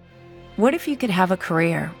What if you could have a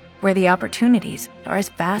career where the opportunities are as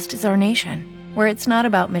vast as our nation, where it's not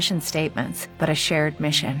about mission statements, but a shared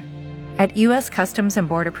mission? At U.S. Customs and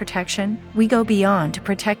Border Protection, we go beyond to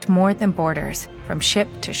protect more than borders. From ship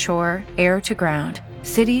to shore, air to ground,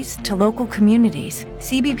 cities to local communities,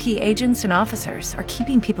 CBP agents and officers are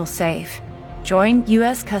keeping people safe. Join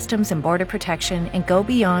U.S. Customs and Border Protection and go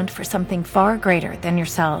beyond for something far greater than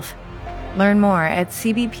yourself. Learn more at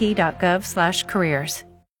cbp.gov/careers.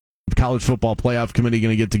 The College Football Playoff Committee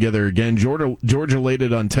going to get together again. Georgia laid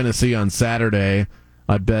it on Tennessee on Saturday.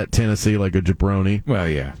 I bet Tennessee like a jabroni. Well,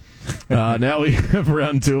 yeah. Now we have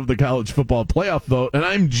round 2 of the College Football Playoff vote, and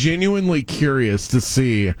I'm genuinely curious to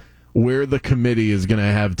see where the committee is going to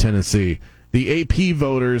have Tennessee. The AP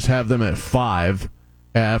voters have them at 5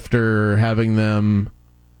 after having them.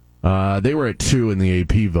 They were at 2 in the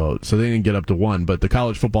AP vote, so they didn't get up to 1. But the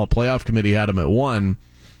College Football Playoff Committee had them at 1,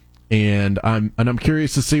 and I'm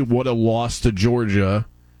curious to see what a loss to Georgia.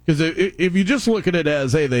 Because if you just look at it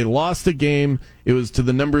as, hey, they lost a game, it was to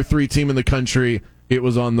the number 3 team in the country, it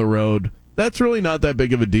was on the road, that's really not that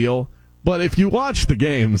big of a deal. But if you watch the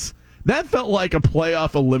games, that felt like a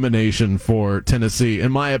playoff elimination for Tennessee, in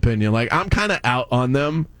my opinion. Like, I'm kind of out on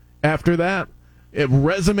them after that.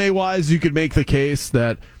 Resume-wise, you could make the case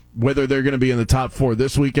that whether they're going to be in the top 4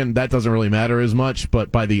 this weekend, that doesn't really matter as much.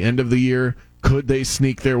 But by the end of the year, could they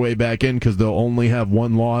sneak their way back in because they'll only have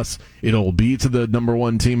 1 loss? It'll be to the number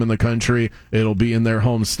 1 team in the country. It'll be in their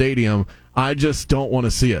home stadium. I just don't want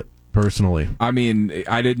to see it, personally. I mean,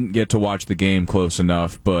 I didn't get to watch the game close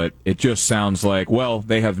enough, but it just sounds like, well,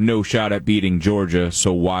 they have no shot at beating Georgia,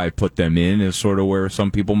 so why put them in is sort of where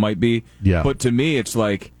some people might be. Yeah. But to me, it's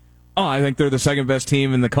like, oh, I think they're the second best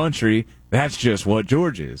team in the country. That's just what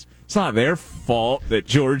Georgia is. It's not their fault that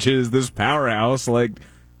Georgia is this powerhouse. Like,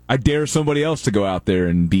 I dare somebody else to go out there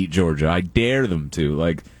and beat Georgia. I dare them to.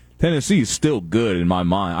 Like, Tennessee is still good in my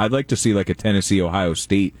mind. I'd like to see like a Tennessee-Ohio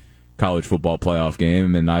State college football playoff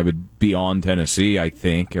game, and I would be on Tennessee, I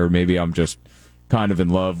think, or maybe I'm just kind of in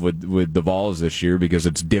love with the Vols this year because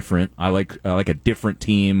it's different. I like a different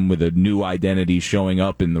team with a new identity showing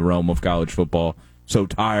up in the realm of college football. So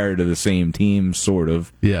tired of the same teams, sort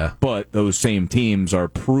of. Yeah. But those same teams are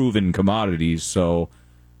proven commodities, so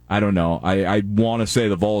I don't know. I want to say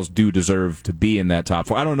the Vols do deserve to be in that top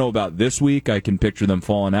 4. I don't know about this week. I can picture them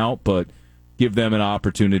falling out, but give them an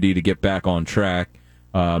opportunity to get back on track.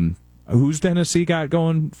 Who's Tennessee got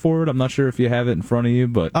going forward? I'm not sure if you have it in front of you,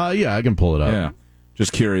 but yeah, I can pull it up. Yeah,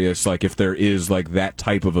 just curious, like if there is like that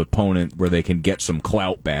type of opponent where they can get some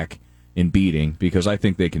clout back in beating, because I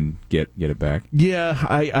think they can get it back. Yeah,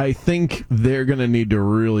 I think they're going to need to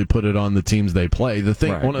really put it on the teams they play.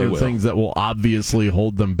 One of the things that will obviously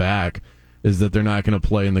hold them back is that they're not going to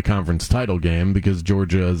play in the conference title game because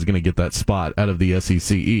Georgia is going to get that spot out of the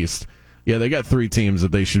SEC East. Yeah, they got 3 teams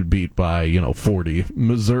that they should beat by 40.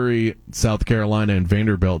 Missouri, South Carolina, and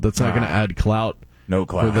Vanderbilt. That's not going to add clout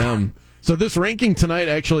for them. So this ranking tonight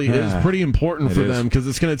actually is pretty important for them because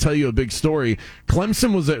it's going to tell you a big story.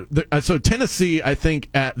 Clemson was so Tennessee, I think,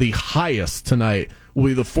 at the highest tonight will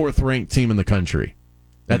be the 4th ranked team in the country.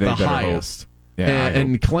 At the highest. Yeah,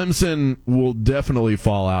 and Clemson will definitely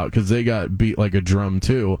fall out because they got beat like a drum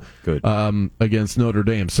too against Notre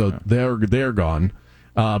Dame. So they're gone.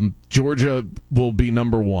 Georgia will be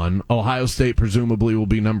number 1. Ohio State presumably will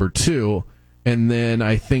be number 2. And then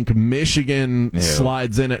I think Michigan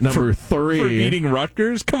slides in at number 3. For beating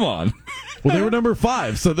Rutgers? Come on. Well, they were number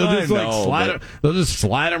 5, so they'll just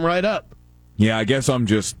slide them right up. Yeah, I guess I'm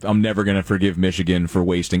never going to forgive Michigan for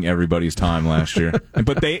wasting everybody's time last year.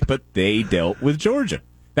 but they dealt with Georgia.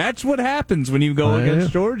 That's what happens when you go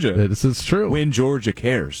against Georgia. This is true. When Georgia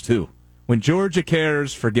cares, too. When Georgia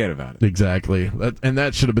cares, forget about it. Exactly.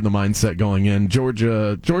 That should have been the mindset going in.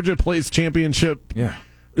 Georgia plays championship. Yeah.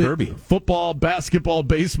 Kirby. Football, basketball,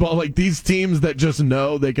 baseball, like these teams that just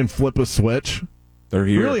know they can flip a switch. They're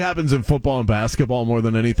here. It really happens in football and basketball more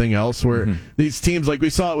than anything else, where these teams, like we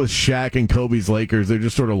saw it with Shaq and Kobe's Lakers, they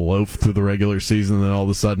just sort of loaf through the regular season, and then all of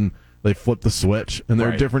a sudden they flip the switch, and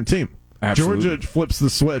they're a different team. Absolutely. Georgia flips the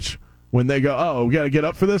switch when they go, oh, we got to get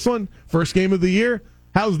up for this one? First game of the year?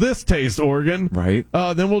 How's this taste, Oregon? Right.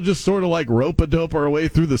 Then we'll just sort of like rope-a-dope our way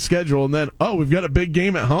through the schedule, and then, we've got a big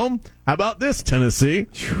game at home? How about this, Tennessee?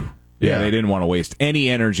 Yeah, they didn't want to waste any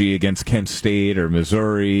energy against Kent State or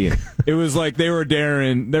Missouri. It was like they were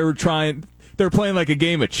playing like a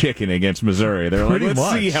game of chicken against Missouri. They're like,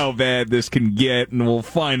 let's see how bad this can get, and we'll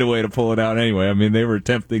find a way to pull it out anyway. I mean, they were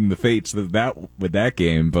tempting the fates with that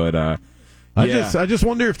game, but I just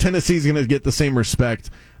wonder if Tennessee's going to get the same respect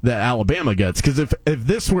that Alabama gets, because if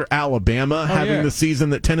this were Alabama having the season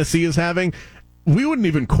that Tennessee is having, we wouldn't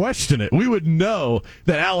even question it. We would know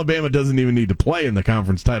that Alabama doesn't even need to play in the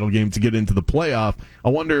conference title game to get into the playoff. I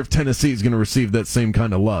wonder if Tennessee is going to receive that same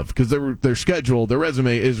kind of love because their schedule, their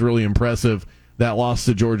resume is really impressive. That loss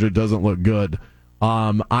to Georgia doesn't look good.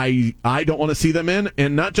 I don't want to see them in,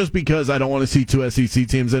 and not just because I don't want to see two SEC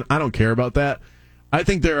teams in. I don't care about that. I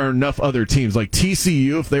think there are enough other teams like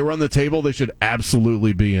TCU. If they were on the table, they should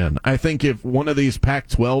absolutely be in. I think if one of these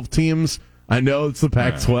Pac-12 teams, I know it's the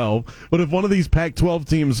Pac-12, but if one of these Pac-12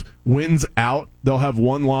 teams wins out, they'll have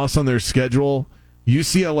one loss on their schedule.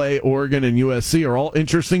 UCLA, Oregon, and USC are all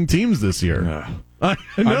interesting teams this year. I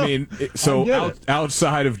mean, so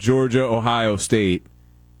outside of Georgia, Ohio State,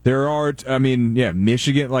 there are,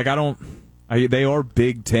 Michigan, they are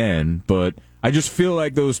Big Ten, but I just feel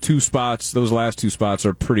like those last two spots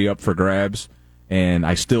are pretty up for grabs, and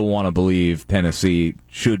I still want to believe Tennessee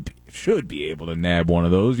should be able to nab one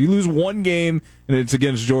of those. You lose one game, and it's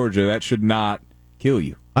against Georgia. That should not kill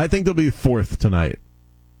you. I think they'll be fourth tonight.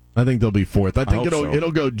 I think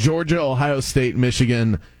it'll go Georgia, Ohio State,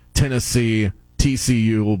 Michigan, Tennessee,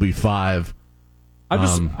 TCU will be 5. I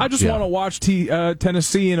just want to watch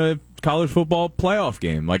Tennessee in a college football playoff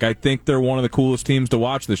game. I think they're one of the coolest teams to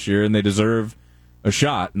watch this year, and they deserve a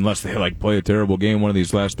shot unless they play a terrible game one of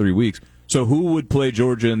these last 3 weeks. So who would play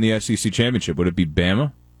Georgia in the SEC championship? Would it be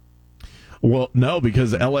Bama? Well, no,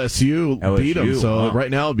 because LSU beat them. So right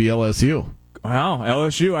now it'd be LSU. Wow,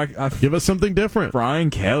 LSU. Give us something different. Brian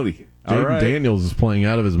Kelly. Jaden Daniels is playing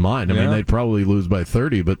out of his mind. I mean, they'd probably lose by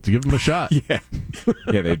 30, but to give them a shot. Yeah,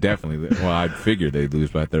 they definitely. Well, I figured they'd lose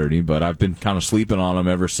by 30, but I've been kind of sleeping on them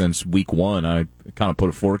ever since week 1. I kind of put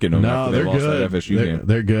a fork in them after they lost that FSU game.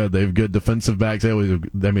 They're good. They have good defensive backs. That's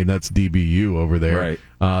DBU over there.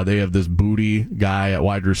 Right. They have this Booty guy at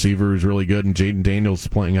wide receiver who's really good, and Jaden Daniels is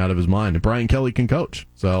playing out of his mind. And Brian Kelly can coach.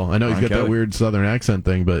 So I know he's got that weird Southern accent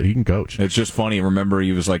thing, but he can coach. It's just funny. Remember,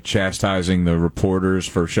 he was chastising the reporters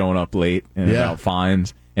for showing up late and about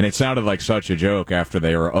fines, and it sounded like such a joke after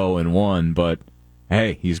they were 0-1. But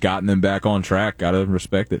hey, he's gotten them back on track. Got to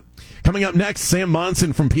respect it. Coming up next, Sam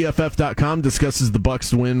Monson from PFF.com discusses the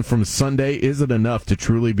Bucs' win from Sunday. Is it enough to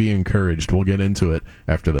truly be encouraged? We'll get into it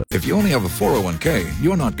after this. If you only have a 401k,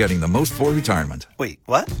 you're not getting the most for retirement. Wait,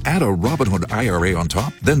 what? Add a Robinhood IRA on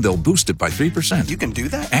top, then they'll boost it by 3%. You can do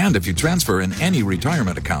that? And if you transfer in any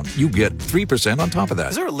retirement account, you get 3% on top of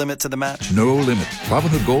that. Is there a limit to the match? No limit.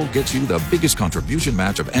 Robinhood Gold gets you the biggest contribution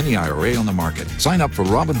match of any IRA on the market. Sign up for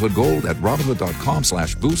Robinhood Gold at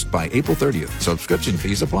Robinhood.com/boost by April 30th. Subscription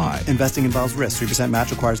fees apply. Investing involves risk. 3%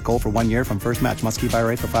 match requires gold for 1 year from first match. Must keep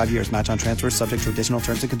IRA for 5 years. Match on transfers subject to additional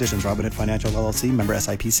terms and conditions. Robinhood Financial LLC, member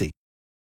SIPC.